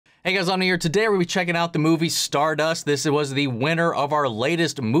Hey guys, on here today we'll be checking out the movie Stardust. This was the winner of our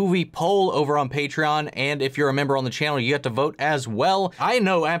latest movie poll over on Patreon, and if you're a member on the channel, you get to vote as well. I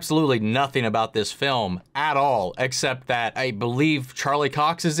know absolutely nothing about this film at all, except that I believe Charlie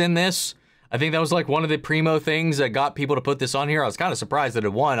Cox is in this. I think that was like one of the primo things that got people to put this on here. I was kind of surprised that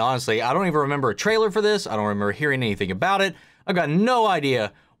it won, honestly. I don't even remember a trailer for this. I don't remember hearing anything about it. I've got no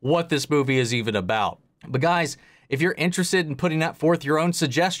idea what this movie is even about. But guys, if you're interested in putting out forth your own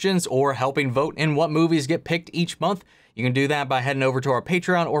suggestions or helping vote in what movies get picked each month, you can do that by heading over to our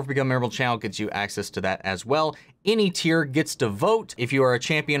Patreon, or if you become a member of the channel, it gets you access to that as well. Any tier gets to vote. If you are a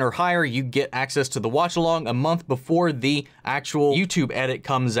champion or higher, you get access to the watch along a month before the actual YouTube edit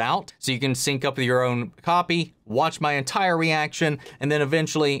comes out. So you can sync up with your own copy, watch my entire reaction, and then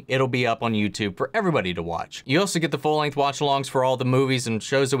eventually it'll be up on YouTube for everybody to watch. You also get the full-length watch-alongs for all the movies and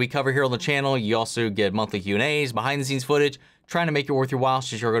shows that we cover here on the channel. You also get monthly Q&As, behind-the-scenes footage, trying to make it worth your while.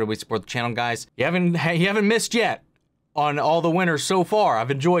 So you're going to support the channel, guys. You haven't missed yet on all the winners so far.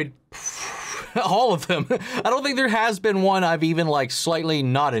 I've enjoyed all of them. I don't think there has been one I've even like slightly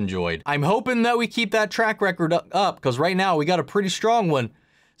not enjoyed. I'm hoping that we keep that track record up, because right now we got a pretty strong one.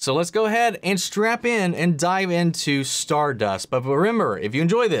 So let's go ahead and strap in and dive into Stardust. But remember, if you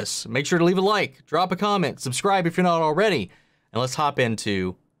enjoy this, make sure to leave a like, drop a comment, subscribe if you're not already, and let's hop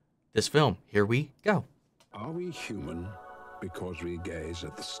into this film. Here we go. Are we human because we gaze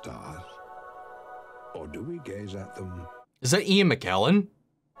at the stars? Or do we gaze at them? Is that Ian McKellen?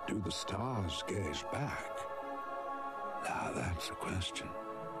 Do the stars gaze back? Now that's a question.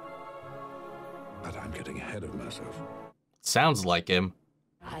 But I'm getting ahead of myself. Sounds like him.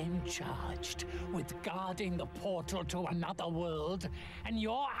 I'm charged with guarding the portal to another world, and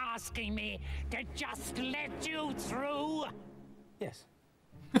you're asking me to just let you through? Yes.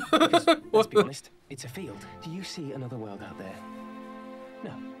 Because, let's be honest, it's a field. Do you see another world out there?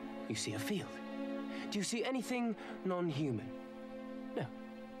 No. You see a field. Do you see anything non-human? No.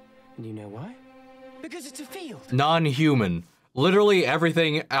 And you know why? Because it's a field. Non-human. Literally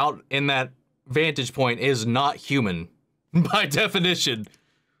everything out in that vantage point is not human, by definition.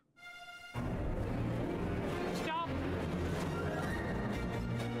 Stop!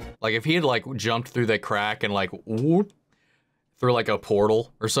 Like if he had like jumped through that crack and like whoop, through like a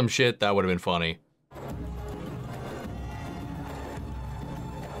portal or some shit, that would have been funny.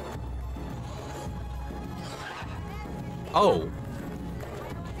 Oh.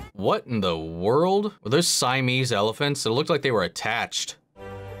 What in the world? Were those Siamese elephants? It looked like they were attached.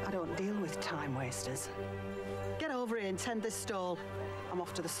 I don't deal with time wasters. Get over here and tend this stall. I'm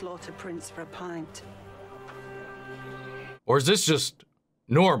off to the Slaughtered Prince for a pint. Or is this just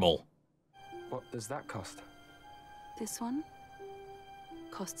normal? What does that cost? This one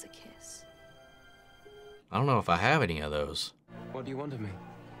costs a kiss. I don't know if I have any of those. What do you want of me?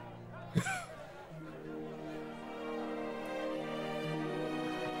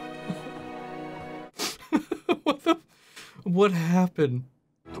 What happened?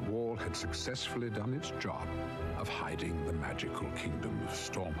 The wall had successfully done its job of hiding the magical kingdom of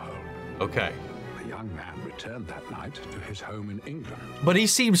Stormhold. Okay. The young man returned that night to his home in England. But he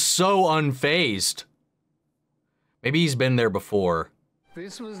seems so unfazed. Maybe he's been there before.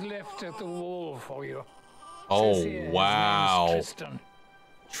 This was left at the wall for you. Oh, Says here his wow. name's Tristan.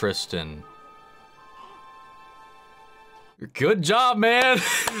 Tristan. Good job, man.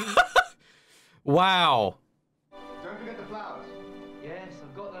 Wow. Don't forget the flowers. Yes,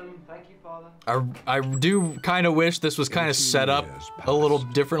 I've got them. Thank you, Father. I do kind of wish this was kind of set up a little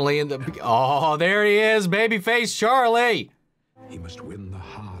differently in the... Oh, there he is, babyface Charlie. He must win the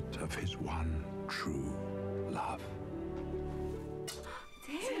heart of his one true love.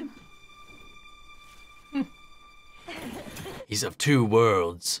 Tim. He's of two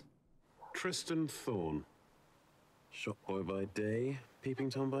worlds. Tristan Thorne. Shop boy by day, peeping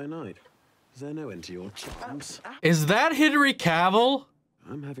Tom by night. Is there no end to your charms? Is that Henry Cavill?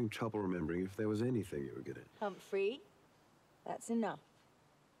 I'm having trouble remembering if there was anything you were good at. Humphrey, that's enough.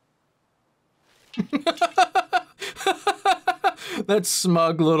 That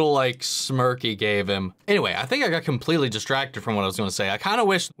smug little like smirk he gave him. Anyway, I think I got completely distracted from what I was gonna say. I kind of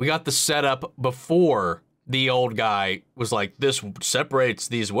wish we got the setup before the old guy was like, this separates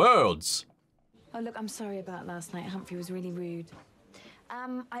these worlds. Oh, look, I'm sorry about last night. Humphrey was really rude.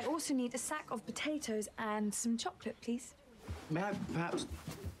 I also need a sack of potatoes and some chocolate, please. May I perhaps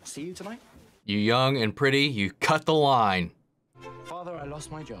see you tonight? You young and pretty, you cut the line. Father, I lost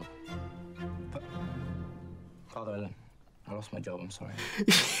my job. Father, I lost my job, I'm sorry.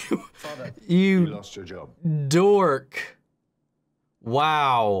 Father, You lost your job. dork.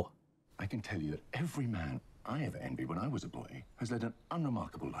 Wow. I can tell you that every man I ever envied when I was a boy has led an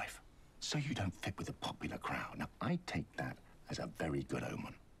unremarkable life. So you don't fit with the popular crowd. Now, I take that as a very good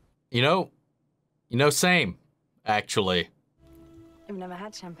omen. You know, same, actually. I've never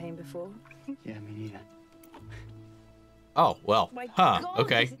had champagne before. Yeah, me neither. Oh, well, My huh, God,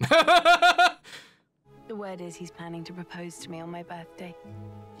 okay. The word is he's planning to propose to me on my birthday.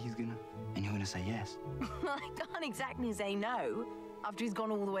 He's gonna... And you're gonna say yes? I can't exactly say no after he's gone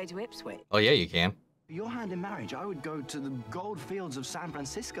all the way to Ipswich. Oh, yeah, you can. For your hand in marriage, I would go to the gold fields of San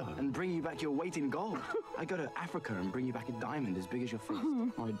Francisco and bring you back your weight in gold. I'd go to Africa and bring you back a diamond as big as your fist.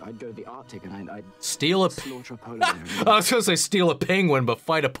 I'd go to the Arctic and I'd Steal a... slaughter a polar bear. I was gonna say steal a penguin, but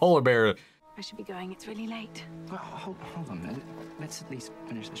fight a polar bear. I should be going. It's really late. Well, hold on. Let's at least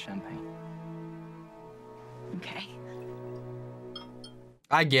finish the champagne. Okay.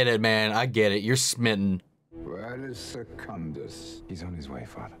 I get it, man. I get it. You're smitten. Where is Secundus? He's on his way,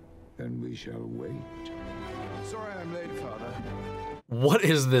 Father. Then we shall wait. Sorry I'm late, Father. What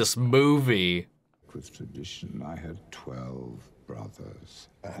is this movie? With tradition, I had 12 brothers.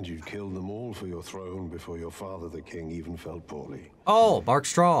 And you killed them all for your throne before your father, the king, even felt poorly. Oh, Mark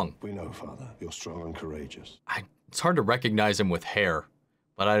Strong. We know, Father. You're strong and courageous. It's hard to recognize him with hair,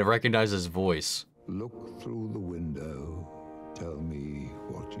 but I recognize his voice. Look through the window. Tell me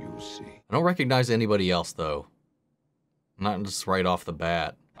what you see. I don't recognize anybody else, though. Not just right off the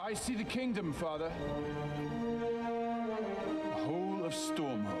bat. I see the kingdom, Father. The whole of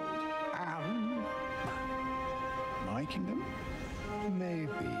Stormhold. My kingdom? Maybe.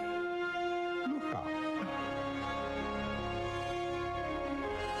 Look up.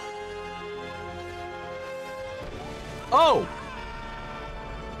 Oh!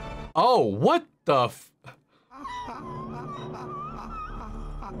 Oh, what the f...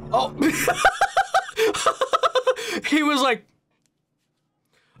 Oh! He was like...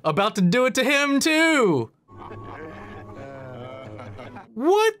 about to do it to him, too!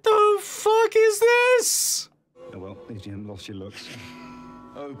 What the fuck is this? Oh, well, at least you haven't lost your looks.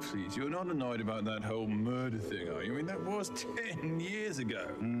 Oh, please, you're not annoyed about that whole murder thing, are you? I mean, that was 10 years ago.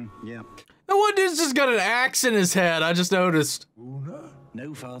 Yeah. No one dude's just got an axe in his head, I just noticed.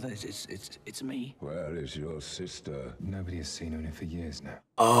 No, Father, it's me. Where is your sister? Nobody has seen her for years now.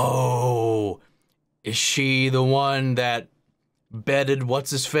 Oh, is she the one that bedded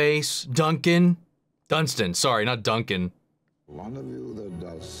what's-his-face? Dunstan, sorry, not Duncan. One of you that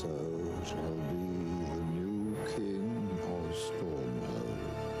does so shall be the new king of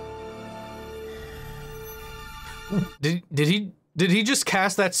Stormhold. Did he just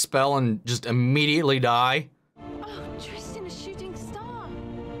cast that spell and just immediately die? Oh, Tristan, a shooting star.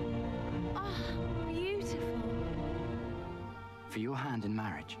 Ah, beautiful. For your hand in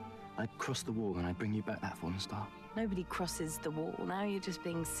marriage, I'd cross the wall and I'd bring you back that fallen star. Nobody crosses the wall. Now you're just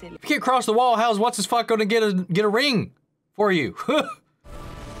being silly. If you can't cross the wall, how's what's-his-fuck gonna get a ring for you?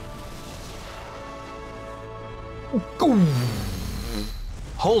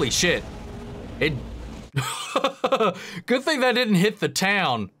 Holy shit. It... Good thing that didn't hit the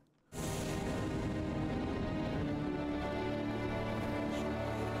town.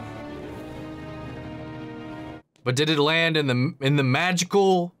 But did it land in the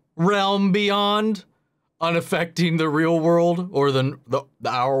magical realm beyond, unaffecting the real world, or the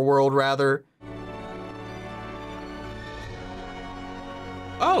our world rather?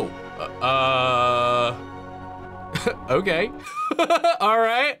 Oh, okay, all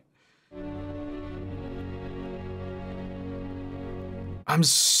right. I'm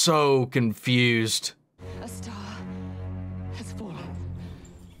so confused. A star has fallen.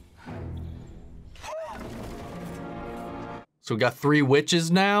 So we got 3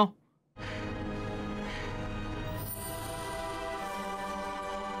 witches now?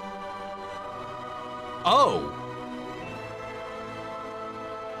 Oh.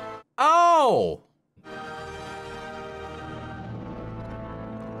 Oh.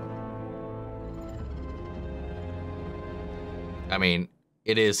 I mean,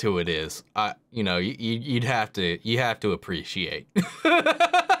 it is who it is. You know, you have to appreciate.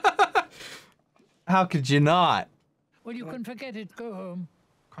 How could you not? Well, you can forget it. Go home.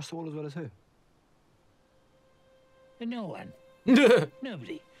 Cross the wall as well as who? No one.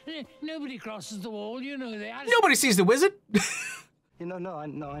 Nobody crosses the wall. You know that. Nobody sees the wizard. I know.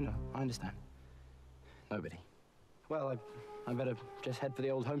 I understand. Nobody. Well, I better just head for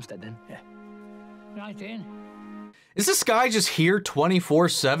the old homestead then. Yeah. Right then. Is this guy just here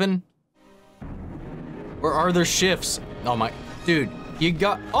 24/7? Or are there shifts? Oh my, dude, you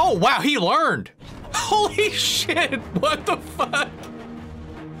got, oh wow, he learned. Holy shit, what the fuck?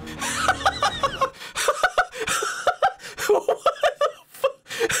 What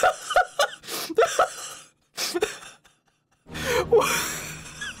the fuck?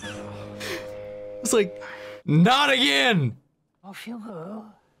 It's like, not again! Off you go.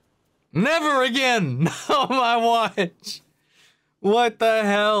 Never again! Not on my watch! What the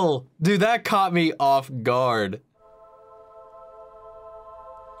hell? Dude, that caught me off guard.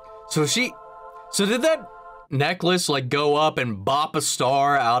 So did that necklace like go up and bop a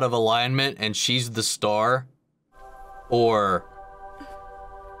star out of alignment and she's the star? Or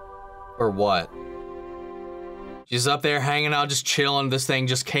what? She's up there hanging out, just chilling. This thing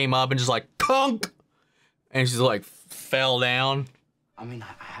just came up and just like, conk! And she's like, fell down. I mean,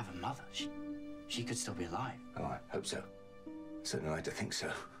 I have a mother. She could still be alive. Oh, I hope so. Certainly like to think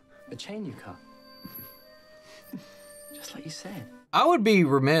so. The chain you cut. Just like you said. I would be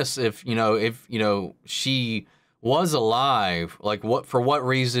remiss if she was alive. Like, for what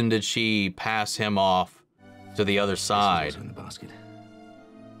reason did she pass him off to the other side? In the basket.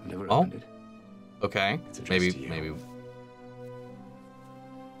 I've never Oh, opened it. okay. It's addressed to you. Maybe.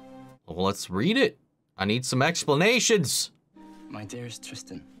 Well, let's read it. I need some explanations. My dearest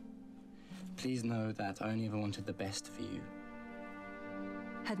Tristan, please know that I only ever wanted the best for you.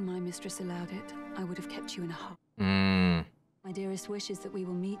 Had my mistress allowed it, I would have kept you in a hut. My dearest wish is that we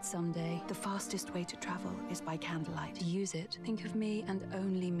will meet someday. The fastest way to travel is by candlelight. To use it, think of me and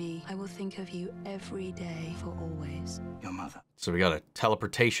only me. I will think of you every day for always. Your mother. So we got a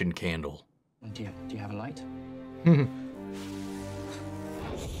teleportation candle. Do you have a light?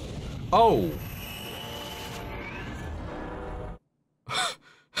 Oh.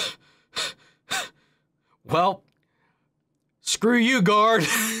 Well, screw you, guard.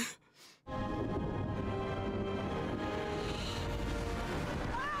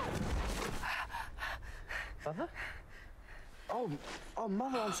 Mother? Oh,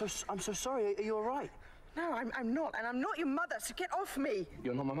 Mother, I'm so sorry. Are you all right? No, I'm not, and I'm not your mother, so get off me.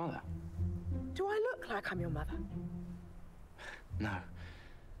 You're not my mother. Do I look like I'm your mother? No.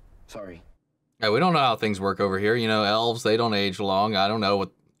 Sorry. Yeah, we don't know how things work over here. You know, elves, they don't age long. I don't know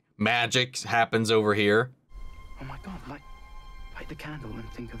what magic happens over here. Oh my God, light the candle and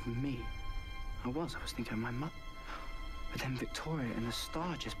think of me. I was thinking of my mother. But then Victoria and the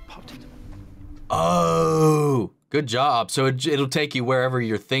star just popped into my... Oh, good job. So it'll take you wherever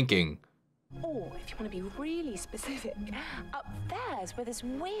you're thinking. Or, if you want to be really specific, up there's where this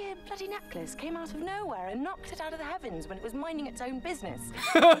weird bloody necklace came out of nowhere and knocked it out of the heavens when it was minding its own business.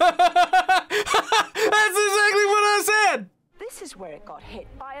 That's exactly what I said! This is where it got hit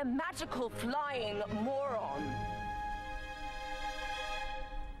by a magical flying moron.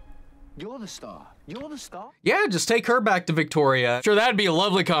 You're the star. You're the star? Yeah, just take her back to Victoria. Sure, that'd be a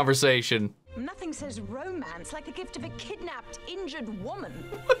lovely conversation. Nothing says romance like the gift of a kidnapped, injured woman.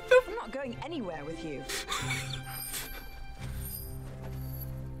 I'm not going anywhere with you.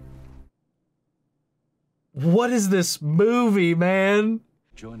 What is this movie, man?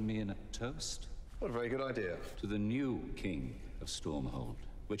 Join me in a toast? What a very good idea. To the new king of Stormhold.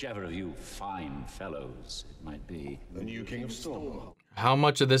 Whichever of you fine fellows it might be. The new king of Stormhold. How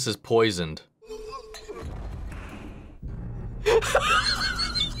much of this is poisoned?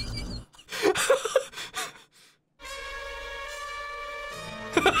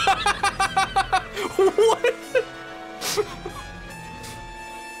 What?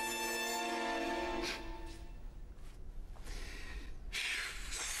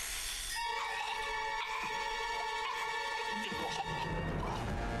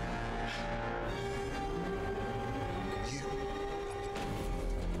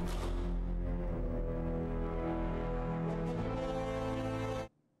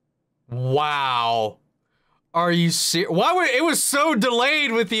 Wow. Are you serious? Why would it was so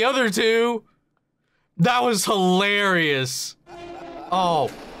delayed with the other two? That was hilarious. Oh.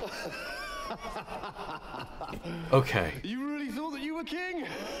 Okay. You really thought that you were king?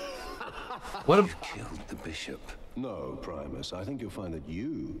 What You killed the bishop. No, Primus. I think you'll find that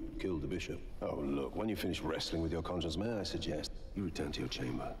you killed the bishop. Oh, look, when you finish wrestling with your conscience, may I suggest you return to your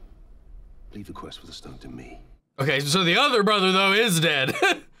chamber. Leave the quest for the stone to me. Okay, so the other brother, though, is dead.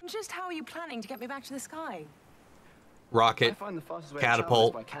 Just how are you planning to get me back to the sky? Rocket, I find the fastest way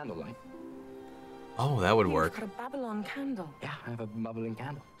catapult. to travel is by candlelight. Oh, that would You've work. got a Babylon candle. Yeah, I have a bubbling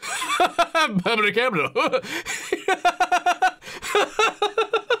candle. Bubbling candle.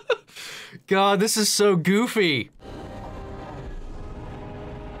 God, this is so goofy.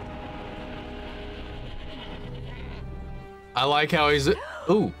 I like how he's...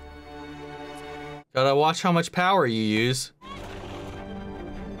 Ooh. Gotta watch how much power you use.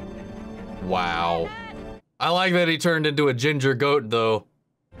 Wow. I like that he turned into a ginger goat, though.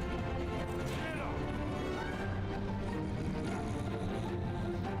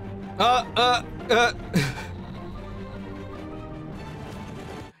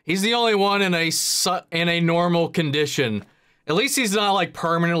 He's the only one in a normal condition. At least he's not like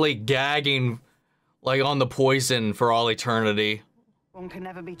permanently gagging like on the poison for all eternity. One can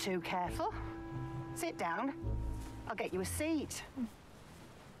never be too careful. Sit down. I'll get you a seat.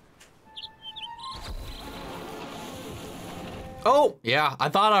 Oh, yeah, I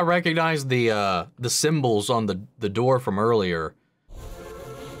thought I recognized the symbols on the door from earlier.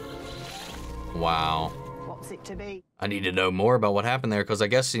 Wow. What's it to be? I need to know more about what happened there, because I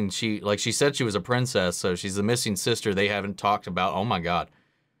guess she said she was a princess, so she's the missing sister they haven't talked about. Oh my god.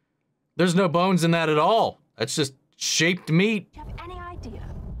 There's no bones in that at all. That's just shaped meat. Do you have any idea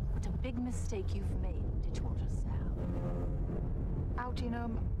what a big mistake you've made, Ditchwater? How do you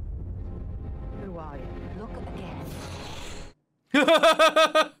know? Who are you? Look again.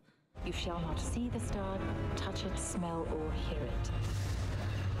 You shall not see the star, touch it, smell, or hear it.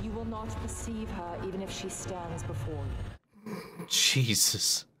 You will not perceive her even if she stands before you.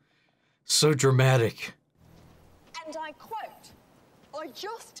 Jesus. So dramatic. And I quote, I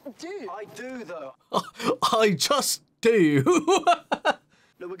just do. I do, though. I just do.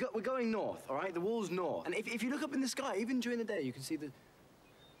 Look, we're going north, all right? The wall's north. And if you look up in the sky, even during the day, you can see the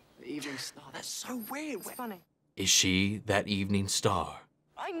evening star. That's so weird. It's funny. Is she that evening star?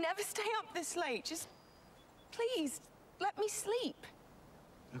 I never stay up this late. Just, please, let me sleep.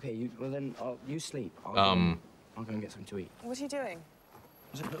 Okay, well then, you sleep. I'll go and get something to eat. What are you doing?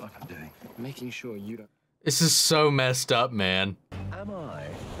 What does it look like I'm doing? Making sure you don't... This is so messed up, man. Am I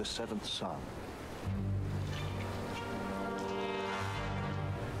the seventh son?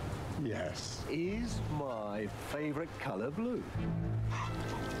 Yes. Is my favorite color blue?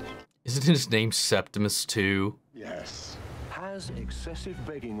 Isn't his name Septimus too? Yes. Has excessive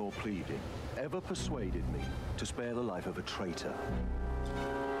begging or pleading ever persuaded me to spare the life of a traitor?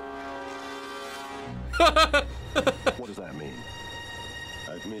 What does that mean?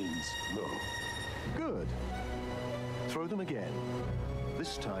 That means no. Good. Throw them again.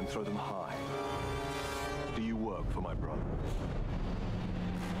 This time, throw them high. Do you work for my brother?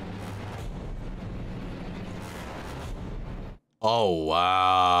 Oh,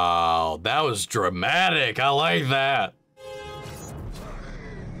 wow. That was dramatic. I like that.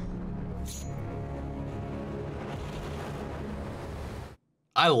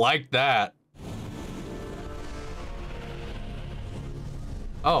 I like that.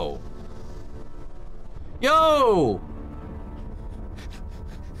 Oh. Yo!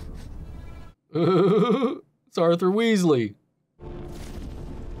 It's Arthur Weasley.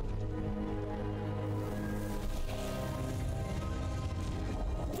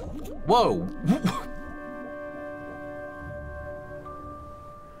 Whoa.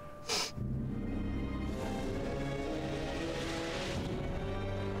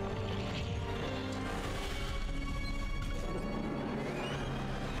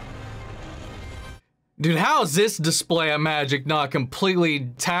 Dude, how is this display of magic not completely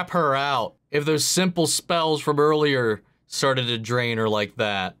tap her out if those simple spells from earlier started to drain her like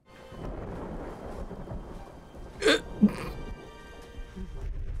that?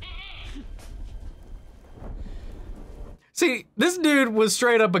 See, this dude was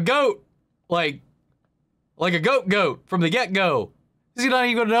straight up a goat. Like a goat from the get-go. Is he not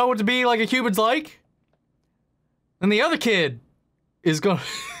even gonna know what to be like a human's like? And the other kid is going...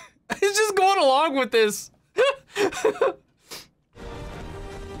 He's just going along with this.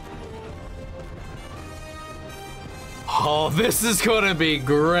 Oh, this is gonna be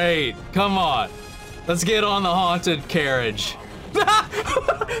great. Come on. Let's get on the haunted carriage.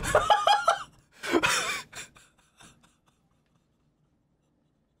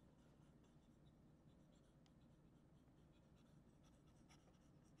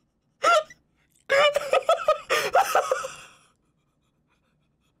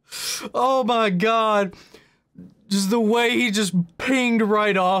 Oh my god. Just the way he just pinged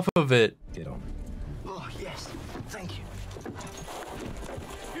right off of it. Get on. Oh, yes. Thank you.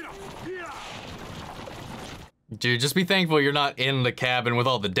 Dude, just be thankful you're not in the cabin with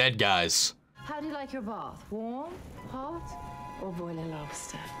all the dead guys. How do you like your bath? Warm, hot, or boiling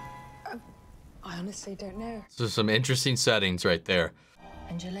lobster? I honestly don't know. So some interesting settings right there.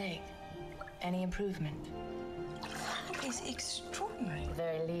 And your leg? Any improvement? It's extraordinary. The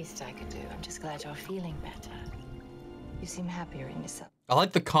very least I could do. I'm just glad you're feeling better. You seem happier in yourself. I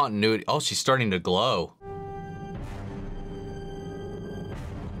like the continuity. Oh, she's starting to glow.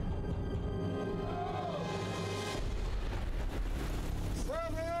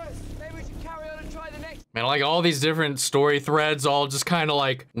 Maybe we should carry on and try the next. Man, I like all these different story threads all just kind of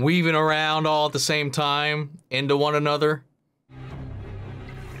like weaving around all at the same time into one another.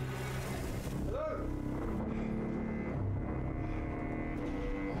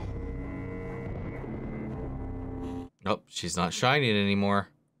 Nope, she's not shining anymore.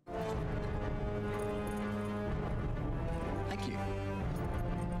 Thank you.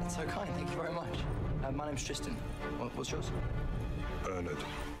 That's so kind. Thank you very much. My name's Tristan. What's yours? Bernard.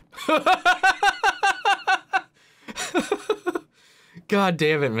 God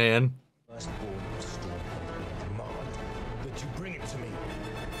damn it, man. Firstborn of Stormhold, demand that you bring it to me.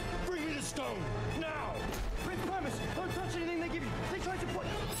 Bring me the stone, now! Prince, promise, don't touch anything they give you. They tried to put...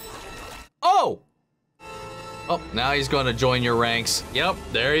 Oh! Oh, now he's gonna join your ranks. Yep,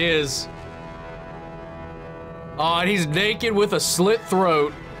 there he is. Oh, and he's naked with a slit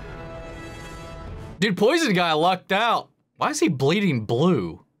throat. Dude, Poison Guy lucked out. Why is he bleeding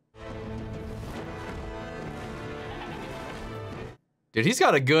blue? Dude, he's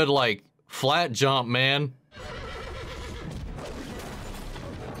got a good, like, flat jump, man.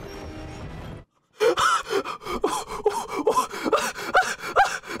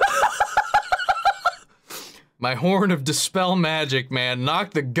 My horn of dispel magic, man,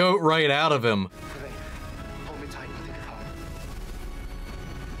 knocked the goat right out of him. Hold me tight, I think of home.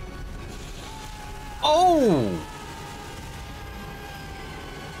 Oh!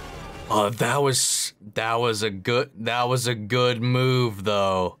 Oh, that was a good move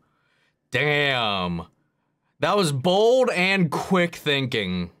though. Damn. That was bold and quick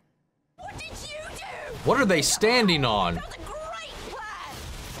thinking. What did you do? What are they standing on? That was a great plan.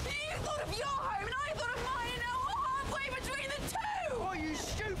 You thought of your home and I thought of mine, and now we're halfway between the two. Oh, you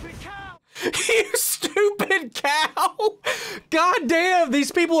stupid cow! You stupid cow! God damn,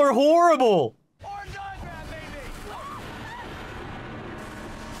 these people are horrible.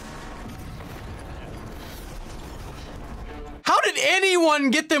 How did anyone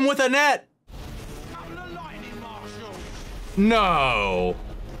get them with a net? No.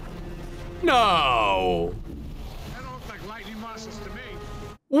 No. That don't look like lightning marshals to me.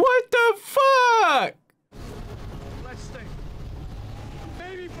 What the fuck? Let's think.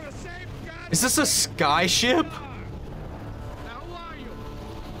 Maybe for the same God. Is this a sky ship? Now who are you?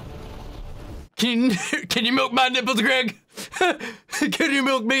 Can you milk my nipples, Greg? Can you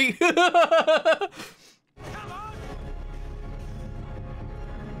milk me?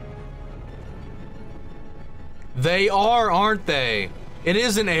 They are, aren't they? It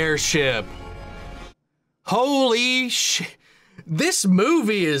is an airship. Holy shit. This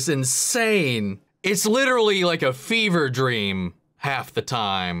movie is insane. It's literally like a fever dream half the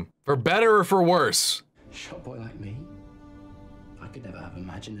time. For better or for worse. Shop boy like me? I could never have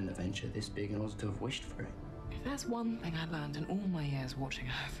imagined an adventure this big and also to have wished for it. If there's one thing I learned in all my years watching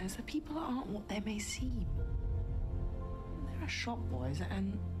Earth, is that people aren't what they may seem. There are shop boys,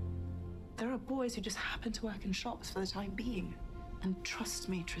 and there are boys who just happen to work in shops for the time being. And trust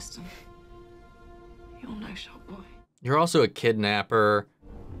me, Tristan, you're no shop boy. You're also a kidnapper.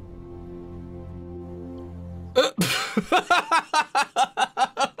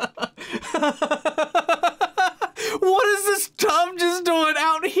 What is this tub just doing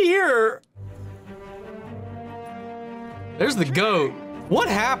out here? There's the goat. What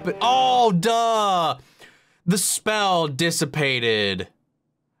happened? Oh, duh. The spell dissipated.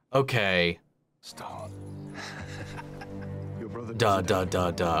 Okay. Stop. Your brother.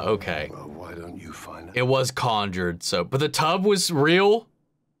 Duh. Okay. Well, why don't you find it? It was conjured, so. But the tub was real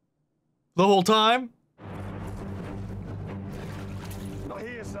the whole time? Not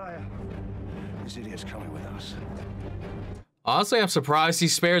here, sire. This idiot's coming with us. Honestly, I'm surprised he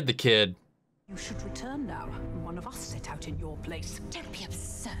spared the kid. You should return now, and one of us sit out in your place. Don't be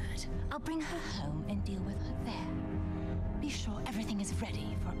absurd. I'll bring her home and deal with her there. Be sure everything is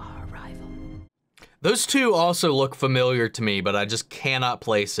ready for our arrival. Those two also look familiar to me, but I just cannot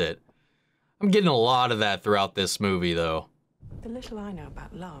place it. I'm getting a lot of that throughout this movie, though. The little I know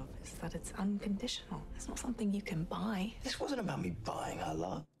about love is that it's unconditional. It's not something you can buy. This wasn't about me buying her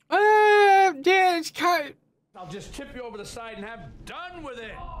love. Yeah, it's kind of... I'll just tip you over the side and have done with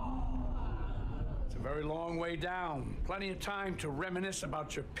it. It's a very long way down. Plenty of time to reminisce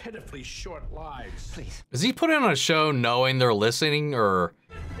about your pitifully short lives. Please. Is he putting on a show knowing they're listening, or...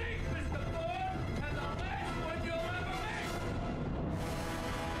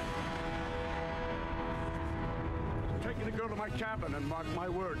 Taking the girl to my cabin and mark my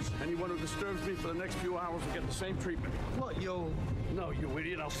words. Anyone who disturbs me for the next few hours will get the same treatment. What, you'll... No, you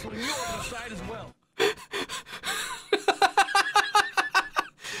idiot. I'll sling you over the side as well.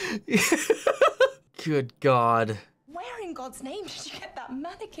 Good God. Where in God's name did you get that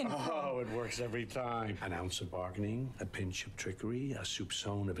mannequin from? Oh, it works every time. An ounce of bargaining, a pinch of trickery, a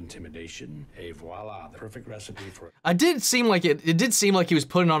soupçon of intimidation. Et voila, the perfect recipe for it. It did seem like he was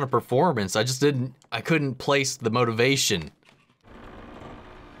putting on a performance. I couldn't place the motivation.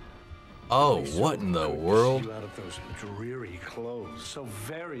 Oh, what in the world? Out of those dreary clothes. So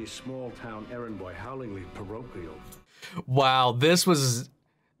very small town errand boy, howlingly parochial. Wow, this was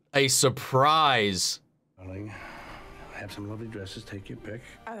a surprise. Darling, I have some lovely dresses. Take your pick.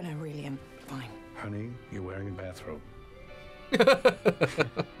 Oh, no, really, I'm fine. Honey, you're wearing a bathrobe.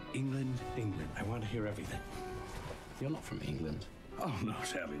 England, England. I want to hear everything. You're not from England. Oh, no,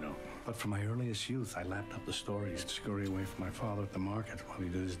 sadly, no. But from my earliest youth, I lapped up the stories to scurry away from my father at the market while he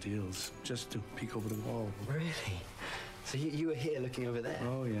did his deals, just to peek over the wall. Really? So you were here looking over there?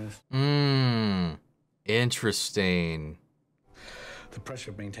 Oh, yes. Interesting. The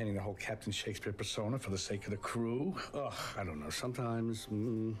pressure of maintaining the whole Captain Shakespeare persona for the sake of the crew. Ugh, I don't know. Sometimes,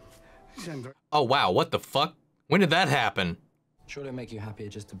 Oh, wow, what the fuck? When did that happen? Surely it'll make you happier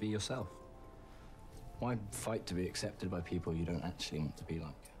just to be yourself. Why fight to be accepted by people you don't actually want to be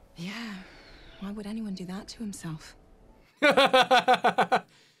like? Yeah. Why would anyone do that to himself? 200.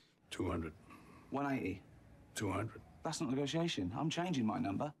 180. 200. That's not negotiation. I'm changing my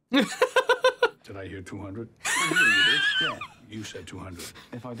number. Did I hear 200? You did. Yeah. You said 200.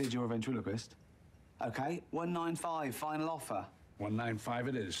 If I did, you're a ventriloquist. Okay, 195, final offer. 195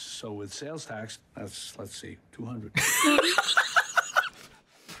 it is. So with sales tax, that's, let's see, 200.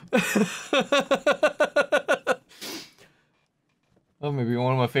 Oh, maybe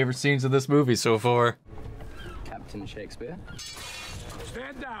one of my favorite scenes of this movie so far. Captain Shakespeare?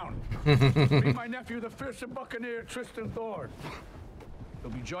 Stand down. Meet my nephew, the fearsome buccaneer, Tristan Thorne. He'll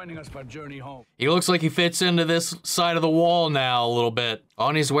be joining us for journey home. He looks like he fits into this side of the wall now a little bit. Oh,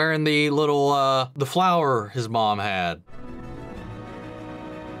 and he's wearing the little, the flower his mom had.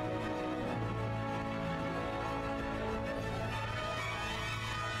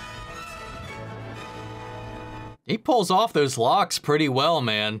 He pulls off those locks pretty well,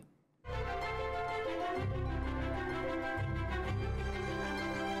 man.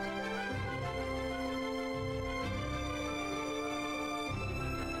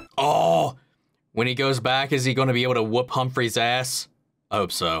 Oh, when he goes back, is he going to be able to whoop Humphrey's ass? I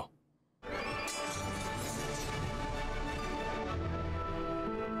hope so.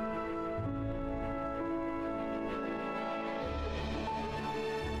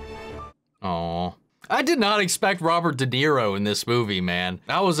 Oh, I did not expect Robert De Niro in this movie, man.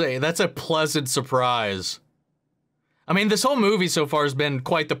 That's a pleasant surprise. I mean, this whole movie so far has been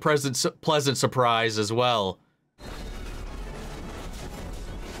quite the pleasant surprise as well.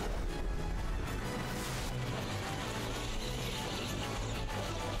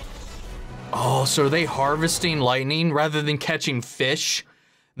 Oh, so are they harvesting lightning rather than catching fish?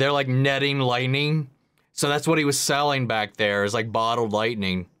 They're like netting lightning. So that's what he was selling back there, is like bottled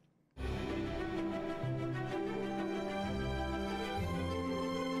lightning.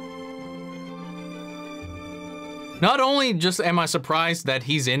 Not only just am I surprised that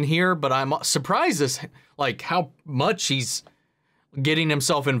he's in here, but I'm surprised as like how much he's getting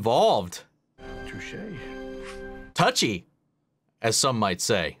himself involved. Touche. Touchy, as some might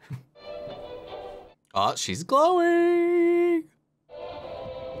say. Oh, she's glowing.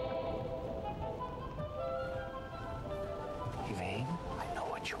 Elaine, I know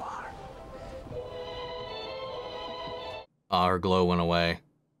what you are. Oh, her glow went away.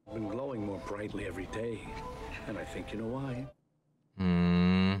 I've been glowing more brightly every day. And I think you know why.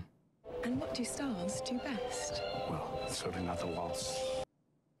 And what do stars do best? Well, certainly not the waltz.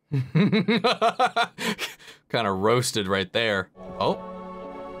 Kind of roasted right there. Oh.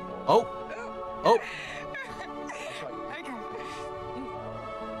 Oh. Oh.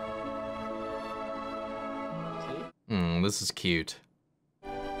 This is cute.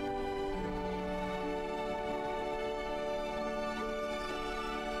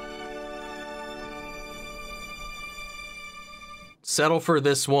 Settle for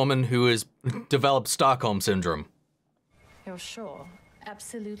this woman who has developed Stockholm Syndrome. You're sure?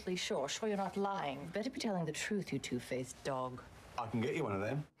 Absolutely sure. Sure you're not lying. Better be telling the truth, you two-faced dog. I can get you one of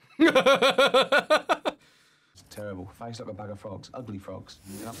them. It's terrible. Face like a bag of frogs. Ugly frogs.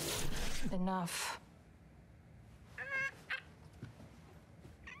 Yep. Enough.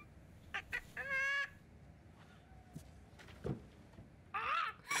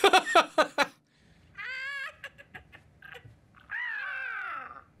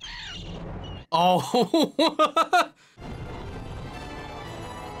 Oh.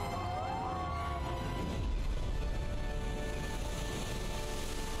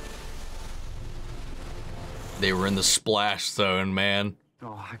 They were in the splash zone, man.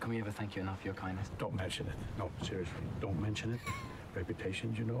 Oh, how can we ever thank you enough for your kindness? Don't mention it. No, seriously, don't mention it.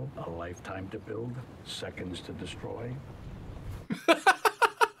 Reputations, you know, a lifetime to build, seconds to destroy.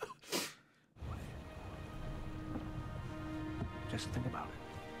 Just think about it.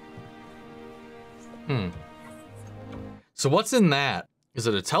 So what's in that? Is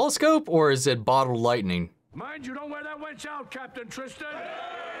it a telescope or is it bottled lightning? Mind you, don't wear that wench out, Captain Tristan.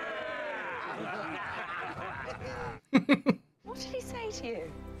 What did he say to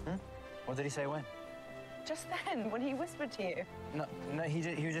you? What did he say when? Just then, when he whispered to you. No,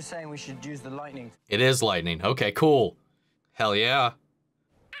 he was just saying we should use the lightning. It is lightning. Okay, cool. Hell yeah.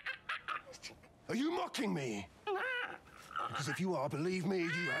 Are you mocking me? Because if you are, believe me, you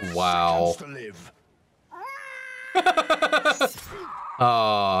have Wow. seconds to live.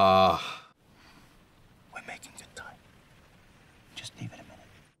 We're making good time. Just leave it a minute.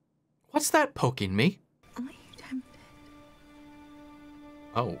 What's that poking me? Are you tempted?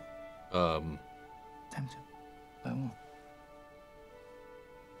 Oh, Tempted? By what?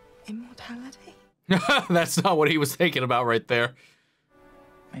 Immortality? That's not what he was thinking about right there.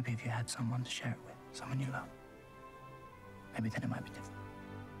 Maybe if you had someone to share it with, someone you love, maybe then it might be different.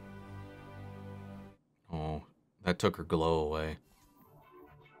 Oh, that took her glow away.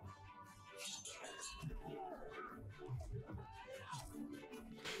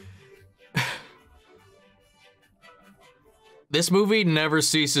 This movie never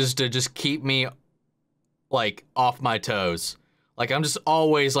ceases to just keep me, like, off my toes. Like, I'm just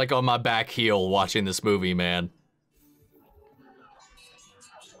always, like, on my back heel watching this movie, man.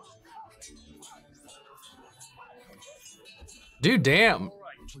 Dude, damn.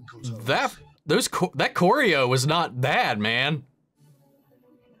 That choreo was not bad, man.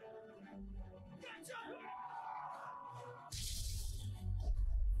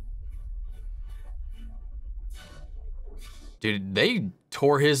 Dude, they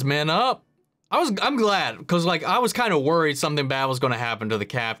tore his men up. I'm glad, because like I was kind of worried something bad was going to happen to the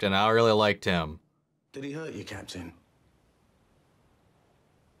captain. I really liked him. Did he hurt you, Captain?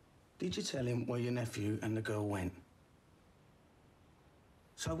 Did you tell him where your nephew and the girl went?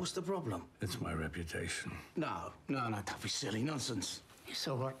 So what's the problem? It's my reputation. No, don't be silly. Nonsense. It's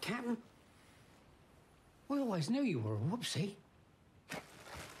all right, Captain. We always knew you were a whoopsie.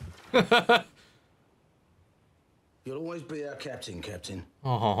 You'll always be our captain, Captain.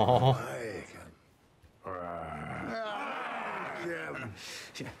 Oh.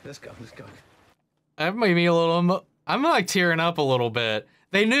 Yeah, let's go. That made me a little. I'm like tearing up a little bit.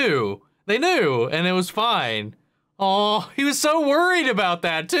 They knew, and it was fine. Oh, he was so worried about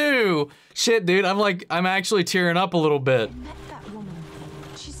that too. Shit, dude, I'm actually tearing up a little bit. I met that woman.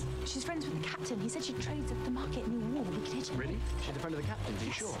 She's friends with the captain. He said she trades at the market near the wall. We could hit her. Really? She's a friend of the captain's, are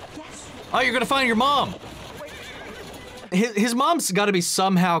you sure? Yes. Oh, you're gonna find your mom. His mom's got to be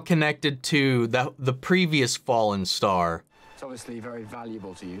somehow connected to the previous fallen star. It's obviously very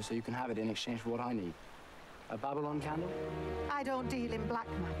valuable to you, so you can have it in exchange for what I need. A Babylon candle? I don't deal in black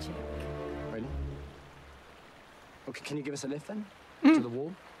magic. Really? Okay, can you give us a lift then? To the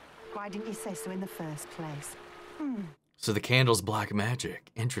wall? Why didn't you say so in the first place? So the candle's black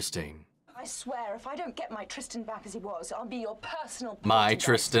magic. Interesting. I swear, if I don't get my Tristan back as he was, I'll be your personal My poltergeist.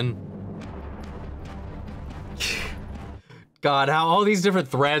 Tristan. God, how all these different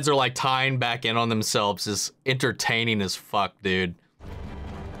threads are like tying back in on themselves is entertaining as fuck, dude.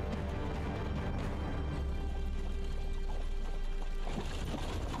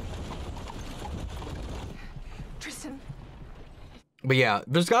 Tristan. But yeah,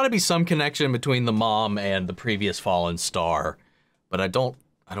 there's got to be some connection between the mom and the previous fallen star, but I don't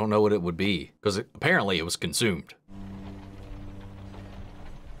know what it would be because apparently it was consumed.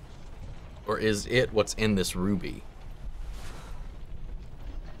 Or is it what's in this ruby?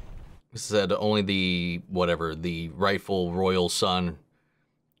 It said only the rightful royal son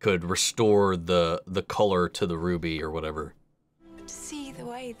could restore the color to the ruby or whatever. But to see the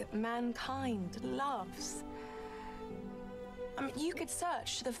way that mankind loves. I mean, you could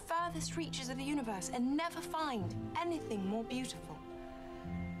search to the furthest reaches of the universe and never find anything more beautiful.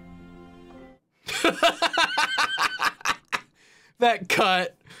 That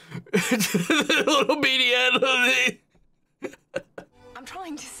cut. The little beady head. I'm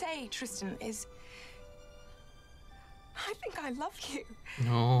trying to say, Tristan, is I think I love you.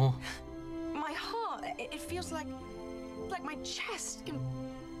 No. My heart, it feels like my chest can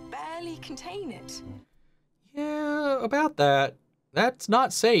barely contain it. Yeah, about that. That's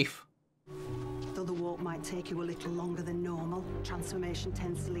not safe. Though the walk might take you a little longer than normal, transformation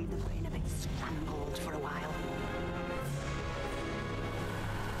tends to leave the brain a bit scrambled for a while.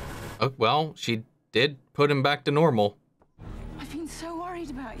 Oh, well, she did put him back to normal. I've been so worried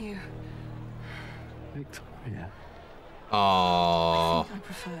about you. Victoria. Aww. I think I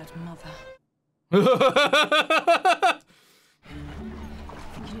preferred mother. You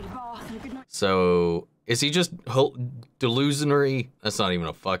need a bath and a good night. So, Is he just delusionary? That's not even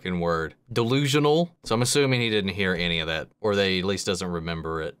a fucking word. Delusional? So I'm assuming he didn't hear any of that, or they at least doesn't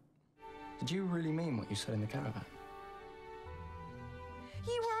remember it. Did you really mean what you said in the caravan?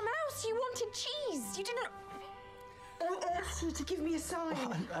 You were a mouse. You wanted cheese. You didn't. I asked you to give me a sign.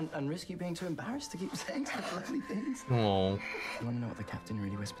 Oh, and risk you being too embarrassed to keep saying such lovely things. Oh. You want to know what the captain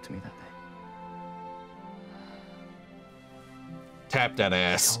really whispered to me that day? Tap that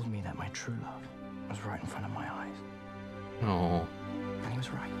ass. He told me that my true love was right in front of my eyes. Oh. And he was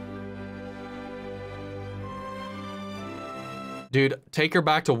right. Dude, take her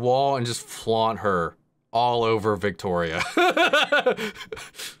back to Wall and just flaunt her all over Victoria.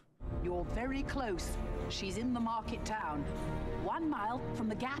 You're very close. She's in the market town. 1 mile from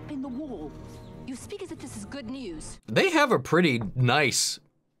the gap in the wall. You speak as if this is good news. They have a pretty nice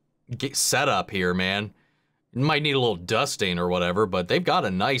setup here, man. It might need a little dusting or whatever, but they've got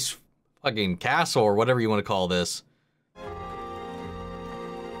a nice fucking castle or whatever you want to call this.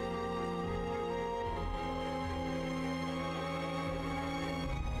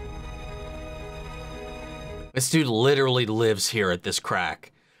 This dude literally lives here at this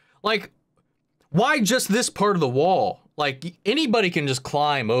crack. Like, why just this part of the wall? Like, anybody can just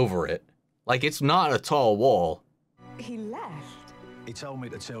climb over it. Like, it's not a tall wall. He left. He told me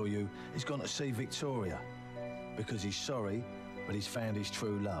to tell you he's gone to see Victoria. Because he's sorry, but he's found his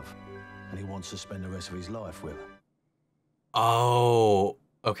true love. And he wants to spend the rest of his life with her. Oh,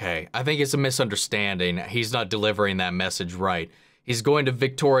 okay. I think it's a misunderstanding. He's not delivering that message right. He's going to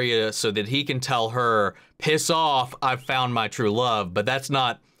Victoria so that he can tell her, piss off, I've found my true love. But that's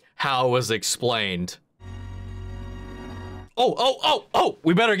not how it was explained. Oh,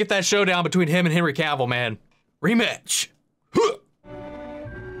 we better get that showdown between him and Henry Cavill, man. Rematch.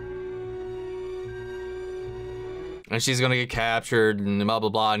 And she's gonna get captured and blah, blah,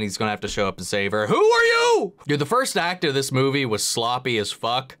 blah, and he's gonna have to show up and save her. Who are you? Dude, the first act of this movie was sloppy as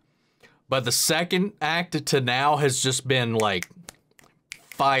fuck, but the second act to now has just been, like,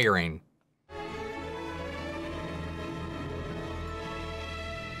 firing. You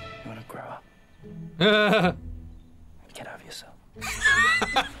wanna grow up? Get over yourself.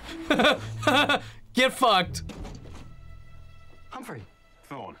 Get fucked. Humphrey.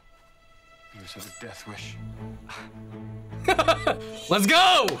 Thorn. You said a death wish. Let's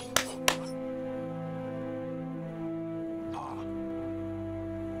go!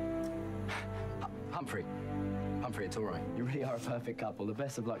 Humphrey. Humphrey, it's all right. You really are a perfect couple. The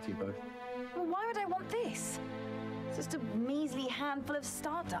best of luck to you both. Well, why would I want this? It's just a measly handful of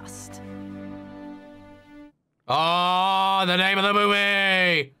stardust. Oh, the name of the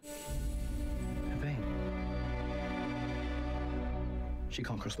movie! She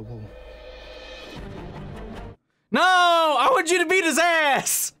can't cross the wall. No! I want you to beat his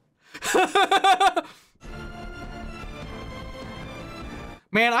ass!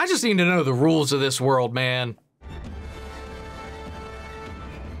 Man, I just need to know the rules of this world, man.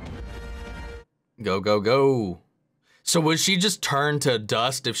 Go, go, go. So would she just turn to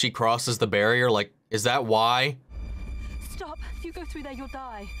dust if she crosses the barrier? Like, is that why? Stop. If you go through there, you'll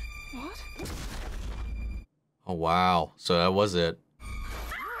die. What? Oh, wow. So that was it.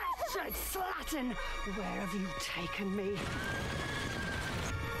 Wretched slattern! Where have you taken me?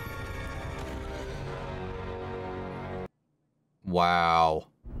 Wow.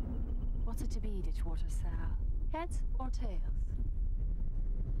 What's it to be, Ditchwater Sal? Heads or tails?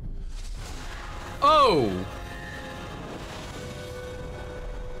 Oh!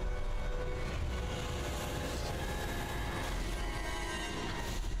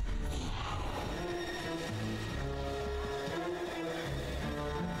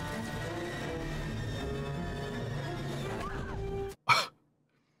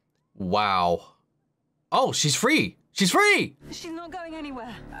 Wow. Oh, she's free. She's free. She's not going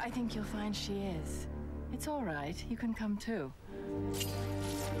anywhere. I think you'll find she is. It's all right. You can come too.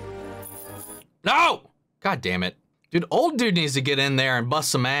 No! God damn it. Dude, old dude needs to get in there and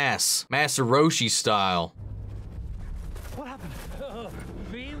bust some ass. Master Roshi style. What happened?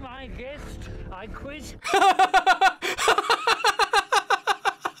 Be my guest. I quit.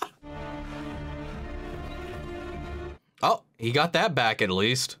 Oh, he got that back at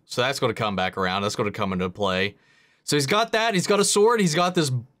least. So that's going to come back around. That's going to come into play. So he's got that. He's got a sword. He's got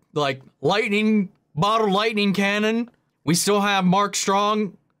this, like, bottle lightning cannon. We still have Mark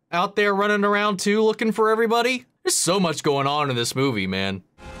Strong out there running around too, looking for everybody. There's so much going on in this movie, man.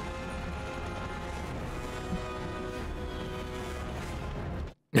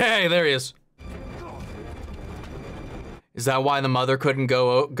 Hey, there he is. Is that why the mother couldn't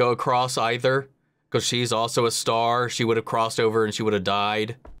go across either? Because she's also a star. She would have crossed over and she would have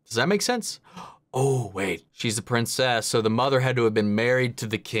died. Does that make sense? Oh, wait. She's a princess, so the mother had to have been married to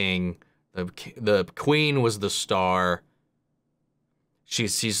the king. The queen was the star.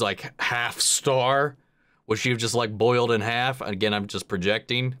 She's like half star. Was she just like boiled in half? Again, I'm just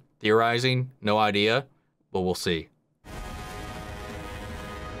projecting, theorizing, no idea, but we'll see.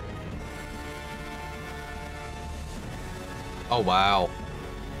 Oh, wow.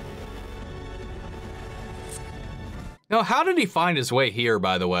 Now, how did he find his way here,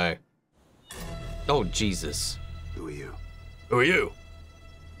 by the way? Oh, Jesus. Who are you? Who are you?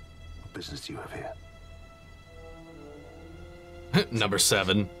 What business do you have here? Number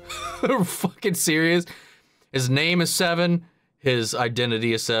 7. Are you fucking serious? His name is 7. His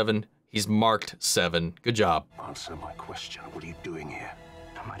identity is 7. He's marked 7. Good job. Answer my question. What are you doing here?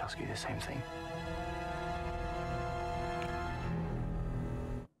 I might ask you the same thing.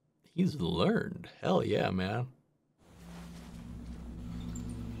 He's learned. Hell yeah, man.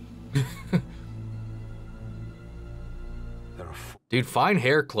 Dude, fine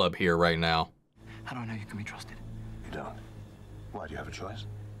hair club here right now. How do I know you can be trusted? You don't. Why, do you have a choice?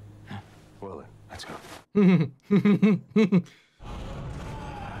 Yeah. Well then, let's go.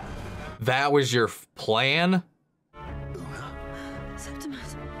 That was your plan?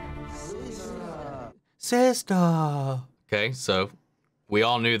 Sister. Okay, so we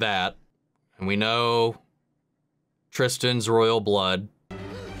all knew that. And we know Tristan's royal blood.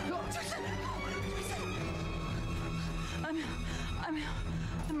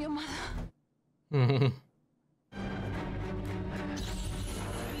 I'm your mother.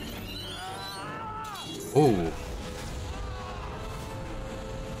 Ooh.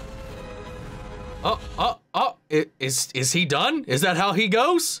 Oh. Is he done? Is that how he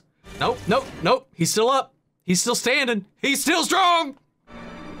goes? Nope. He's still up. He's still standing. He's still strong.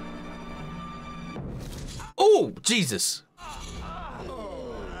 Oh, Jesus.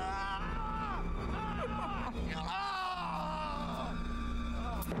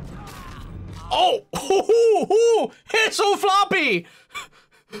 Oh, it's so floppy.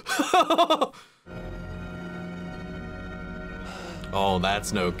 Oh,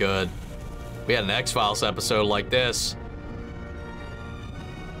 that's no good. We had an X-Files episode like this.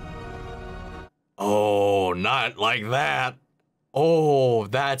 Oh, not like that. Oh,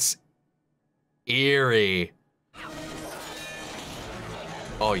 that's eerie.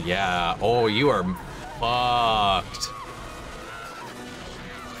 Oh, yeah. Oh, you are fucked.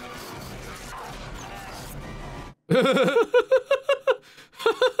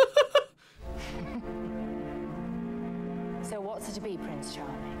 So what's it to be, Prince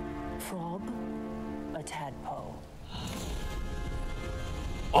Charming? Frog? A tadpole?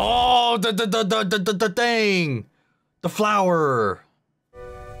 Oh, the thing! The flower! I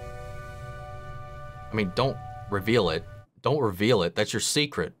mean, don't reveal it. Don't reveal it. That's your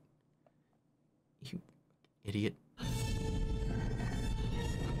secret. You idiot.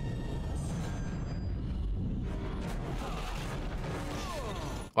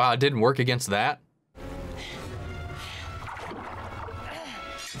 Wow, it didn't work against that?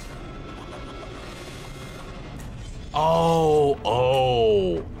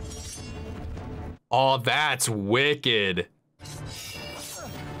 Oh, that's wicked.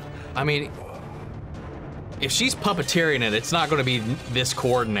 I mean, if she's puppeteering it, it's not gonna be this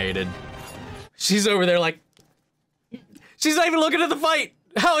coordinated. She's over there like, she's not even looking at the fight.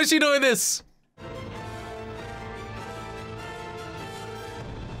 How is she doing this?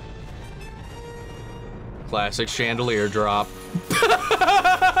 Classic chandelier drop.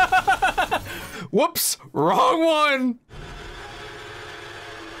 Whoops, wrong one.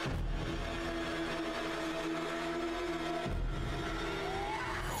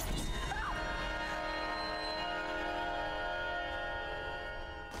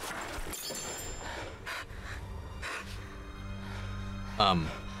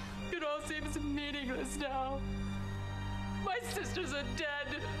 It all seems meaningless now. My sisters are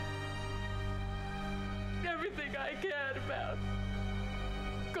dead. Everything I cared about,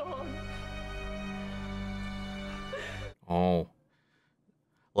 gone. Oh.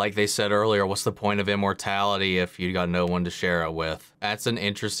 Like they said earlier, what's the point of immortality if you got no one to share it with? That's an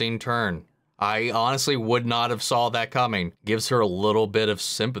interesting turn. I honestly would not have saw that coming. Gives her a little bit of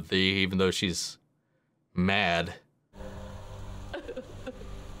sympathy, even though she's mad.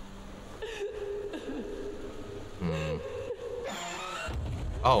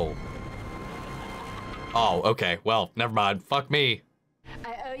 Oh. Oh, okay. Well, never mind. Fuck me.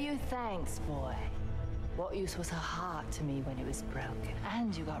 I owe you thanks, boy. What use was her heart to me when it was broken?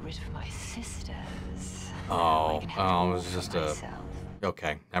 And you got rid of my sisters. Oh, it was just a...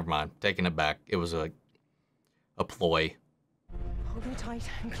 Okay, never mind. Taking it back. It was a ploy. Oh, Hold me tight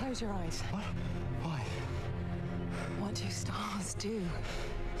and close your eyes. What? Why? What do stars do?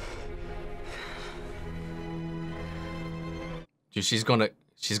 Dude, she's gonna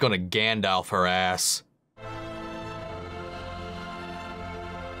Gandalf her ass.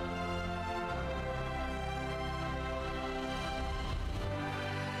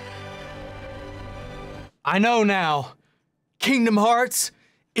 I know now. Kingdom Hearts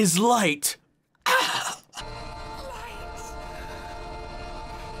is light. But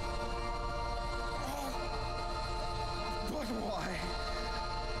why?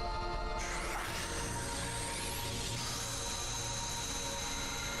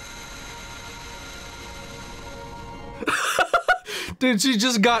 Dude, she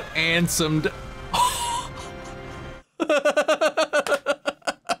just got ansemed.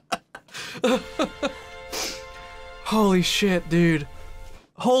 Holy shit, dude.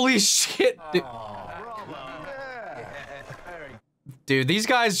 Holy shit, dude. Dude, these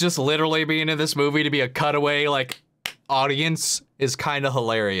guys just literally being in this movie to be a cutaway, like, audience is kind of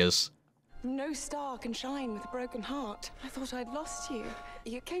hilarious. No star can shine with a broken heart. I thought I'd lost you.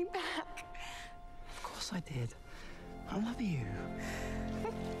 You came back. Of course I did. I love you.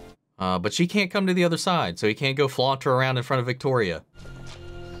 But she can't come to the other side, so he can't go flaunt her around in front of Victoria.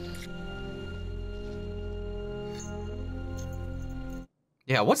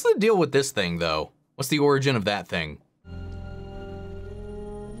 Yeah, what's the deal with this thing, though? What's the origin of that thing?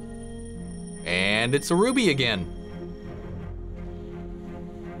 And it's a ruby again.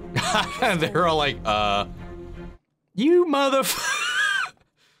 They're all like, you motherfucker.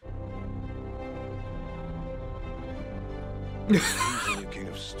 He's the king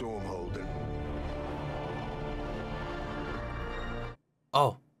of Stormhold.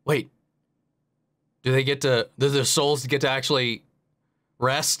 Oh, wait. Do their souls get to actually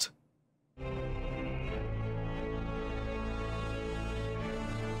rest?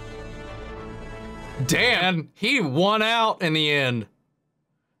 Dan, he won out in the end.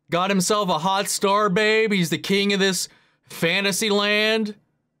 Got himself a hot star babe. He's the king of this fantasy land.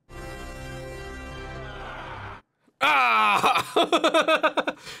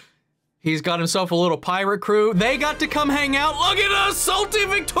 Ah! He's got himself a little pirate crew. They got to come hang out. Look at us, salty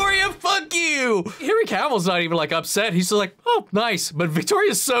Victoria, fuck you. Henry Cavill's not even like upset. He's just like, oh, nice. But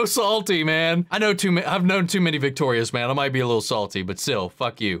Victoria's so salty, man. I've known too many Victorias, man. I might be a little salty, but still,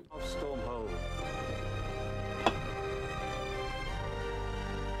 fuck you.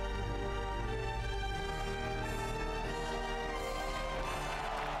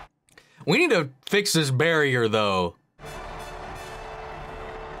 We need to fix this barrier, though.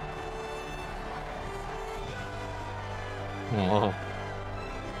 Oh.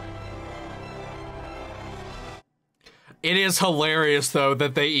 It is hilarious, though,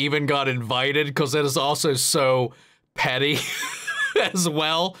 that they even got invited, because it is also so petty as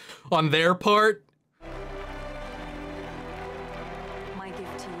well on their part. My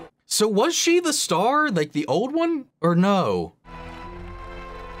gift to you. So was she the star, like the old one, or no?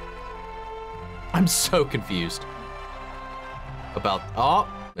 I'm so confused about, oh,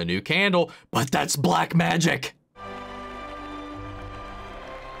 a new candle, but that's black magic.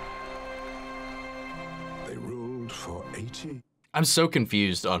 They ruled for 80. I'm so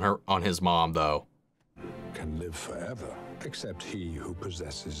confused on his mom, though. Can live forever, except he who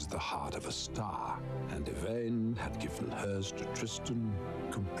possesses the heart of a star. And Yvain had given hers to Tristan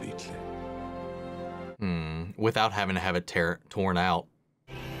completely. Without having to have it torn out.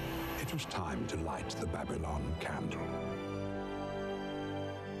 It was time to light the Babylon candle.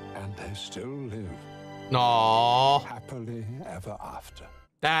 And they still live. Aww. Happily ever after.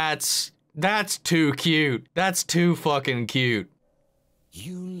 That's too cute. That's too fucking cute.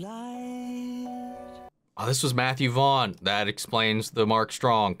 You lied. Oh, this was Matthew Vaughn. That explains the Mark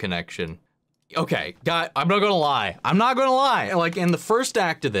Strong connection. Okay, I'm not gonna lie. I'm not gonna lie. Like in the first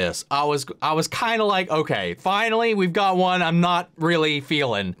act of this, I was kind of like, okay, finally we've got one I'm not really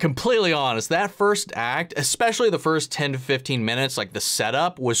feeling. Completely honest, that first act, especially the first 10 to 15 minutes, like the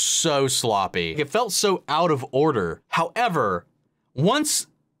setup was so sloppy. It felt so out of order. However, once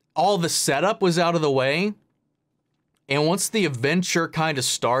all the setup was out of the way, and once the adventure kind of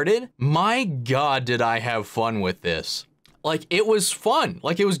started, my God, did I have fun with this. Like, it was fun.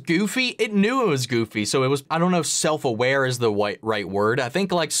 Like, it was goofy. It knew it was goofy, so it was, I don't know if self-aware is the right word. I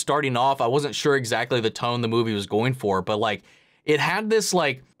think, like, starting off, I wasn't sure exactly the tone the movie was going for, but, like, it had this,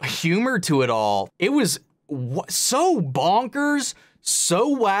 like, humor to it all. It was so bonkers,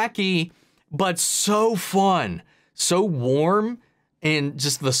 so wacky, but so fun, so warm, and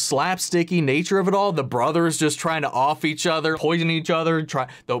just the slapsticky nature of it all. The brothers just trying to off each other, poison each other,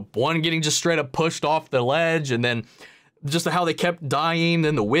 the one getting just straight up pushed off the ledge, and then just how they kept dying,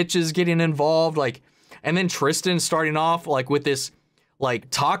 then the witches getting involved, like, and then Tristan starting off like with this like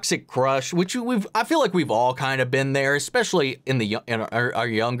toxic crush, which I feel like we've all kind of been there, especially in our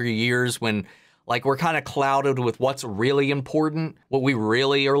younger years when like we're kind of clouded with what's really important, what we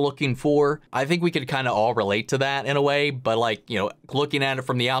really are looking for. I think we could kind of all relate to that in a way, but like, you know, looking at it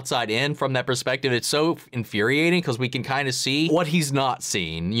from the outside in, from that perspective, it's so infuriating because we can kind of see what he's not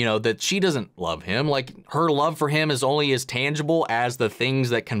seeing, you know, that she doesn't love him. Like her love for him is only as tangible as the things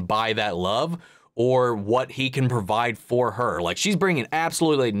that can buy that love or what he can provide for her. Like she's bringing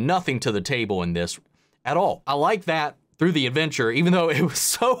absolutely nothing to the table in this at all. I like that through the adventure, even though it was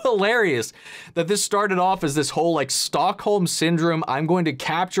so hilarious that this started off as this whole like Stockholm syndrome. I'm going to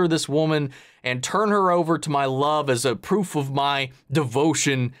capture this woman and turn her over to my love as a proof of my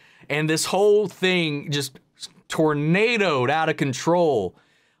devotion. And this whole thing just tornadoed out of control.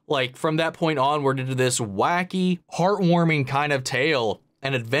 Like from that point onward into this wacky, heartwarming kind of tale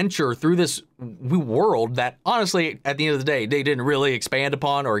and adventure through this world that honestly, at the end of the day, they didn't really expand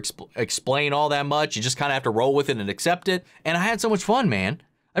upon or explain all that much. You just kind of have to roll with it and accept it. And I had so much fun, man.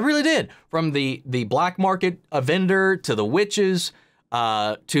 I really did. From the black market vendor to the witches,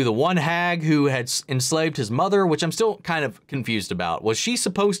 to the one hag who had enslaved his mother, which I'm still kind of confused about. Was she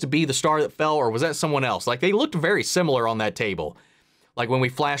supposed to be the star that fell, or was that someone else? Like they looked very similar on that table. Like when we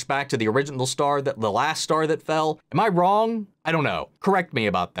flash back to the original star, the last star that fell. Am I wrong? I don't know. Correct me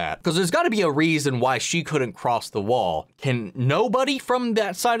about that. Because there's got to be a reason why she couldn't cross the wall. Can nobody from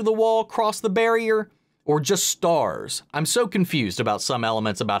that side of the wall cross the barrier? Or just stars? I'm so confused about some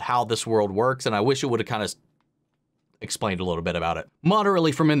elements about how this world works, and I wish it would have kind of explained a little bit about it.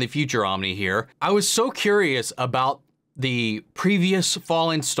 Moderately from in the future Omni here. I was so curious about the previous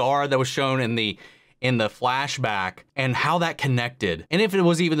falling star that was shown in the flashback and how that connected. And if it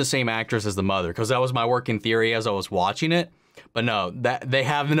was even the same actress as the mother, because that was my working theory as I was watching it. But no, that they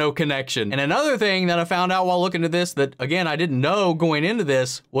have no connection. And another thing that I found out while looking at this that, again, I didn't know going into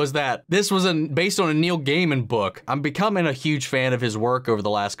this was that this was based on a Neil Gaiman book. I'm becoming a huge fan of his work over the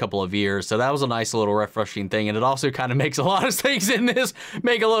last couple of years, so that was a nice little refreshing thing. And it also kind of makes a lot of things in this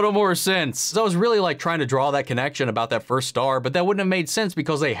make a little more sense. So I was really like trying to draw that connection about that first star, but that wouldn't have made sense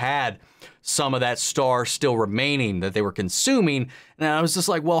because they had some of that star still remaining that they were consuming. And I was just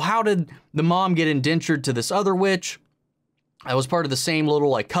like, well, how did the mom get indentured to this other witch? I was part of the same little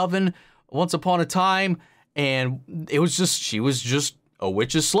like coven once upon a time, and it was just, she was just a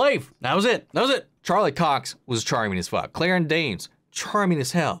witch's slave. That was it. That was it. Charlie Cox was charming as fuck. Clarence Danes, charming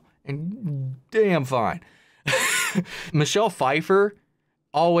as hell, and damn fine. Michelle Pfeiffer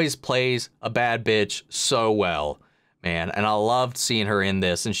always plays a bad bitch so well, man, and I loved seeing her in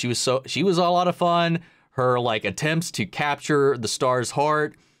this, and she was a lot of fun. Her like attempts to capture the star's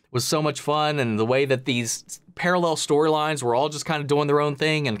heart was so much fun, and the way that these parallel storylines were all just kind of doing their own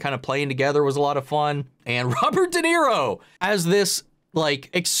thing and kind of playing together was a lot of fun. And Robert De Niro as this like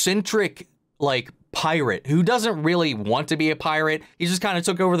eccentric like pirate who doesn't really want to be a pirate. He just kind of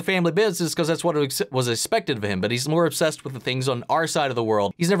took over the family business because that's what was expected of him, but he's more obsessed with the things on our side of the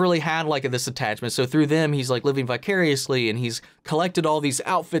world. He's never really had like this attachment, so through them he's like living vicariously, and he's collected all these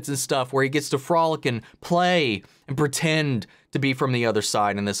outfits and stuff where he gets to frolic and play and pretend to be from the other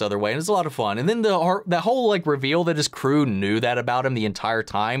side in this other way, and it's a lot of fun. And then that whole like reveal that his crew knew that about him the entire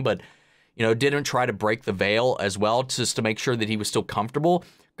time, but you know, didn't try to break the veil as well just to make sure that he was still comfortable.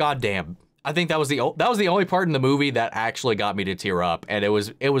 God damn. I think that was the only part in the movie that actually got me to tear up, and it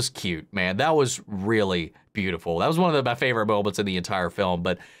was cute, man. That was really beautiful. That was one of my favorite moments in the entire film,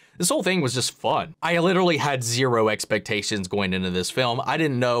 but this whole thing was just fun. I literally had zero expectations going into this film. I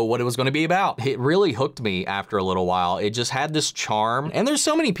didn't know what it was going to be about. It really hooked me after a little while. It just had this charm, and there's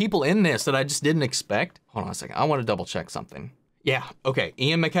so many people in this that I just didn't expect. Hold on a second. I want to double check something. Yeah, okay.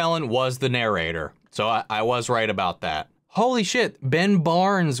 Ian McKellen was the narrator, so I was right about that. Holy shit, Ben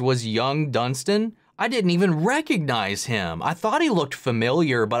Barnes was young Dunstan? I didn't even recognize him. I thought he looked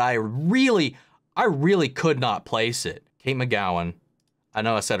familiar, but I really could not place it. Kate McGowan. I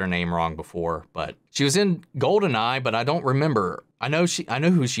know I said her name wrong before, but she was in GoldenEye, but I don't remember. I know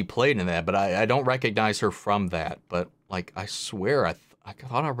who she played in that, but I don't recognize her from that. But like, I swear, I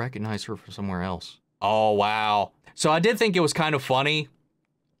thought I recognized her from somewhere else. Oh, wow. So I did think it was kind of funny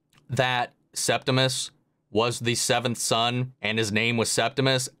that Septimus was the seventh son and his name was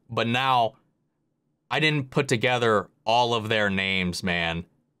Septimus, but now I didn't put together all of their names, man.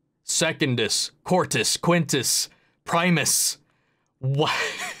 Secundus, Quartus, Quintus, Primus. What?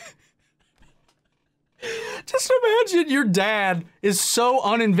 Just imagine your dad is so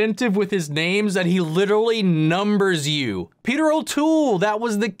uninventive with his names that he literally numbers you. Peter O'Toole, that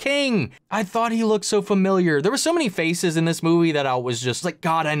was the king. I thought he looked so familiar. There were so many faces in this movie that I was just like,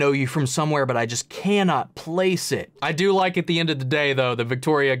 God, I know you from somewhere, but I just cannot place it. I do like at the end of the day, though, that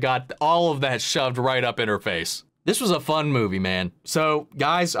Victoria got all of that shoved right up in her face. This was a fun movie, man. So,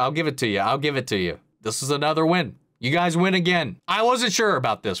 guys, I'll give it to you. I'll give it to you. This is another win. You guys win again. I wasn't sure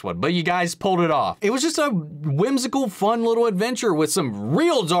about this one, but you guys pulled it off. It was just a whimsical, fun little adventure with some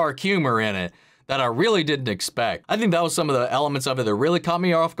real dark humor in it that I really didn't expect. I think that was some of the elements of it that really caught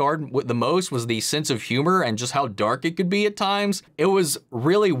me off guard the most was the sense of humor and just how dark it could be at times. It was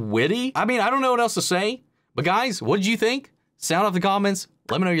really witty. I mean, I don't know what else to say, but guys, what did you think? Sound off the comments.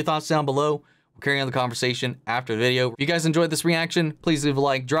 Let me know your thoughts down below. Carry on the conversation after the video. If you guys enjoyed this reaction, please leave a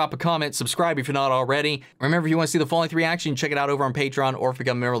like, drop a comment, subscribe if you're not already. Remember, if you want to see the full-length reaction, check it out over on Patreon, or if you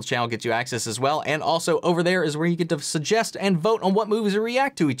become a member of the channel, gets you access as well. And also over there is where you get to suggest and vote on what movies to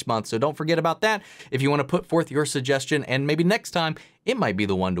react to each month. So don't forget about that. If you want to put forth your suggestion, and maybe next time, it might be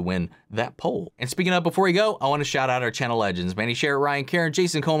the one to win that poll. And speaking of, before we go, I want to shout out our channel legends. Manny Sherritt, Ryan Karen,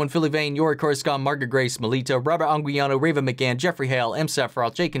 Jason Coleman, Philly Vane, Yori Coruscant, Margaret Grace, Melito, Robert Anguiano, Raven McGann, Jeffrey Hale, M.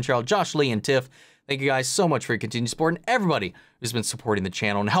 Sephiroth, Jake Contrell, Josh Lee, and Tiff. Thank you guys so much for your continued support and everybody who's been supporting the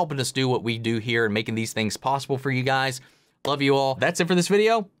channel and helping us do what we do here and making these things possible for you guys. Love you all. That's it for this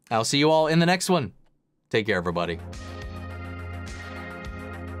video. I'll see you all in the next one. Take care, everybody.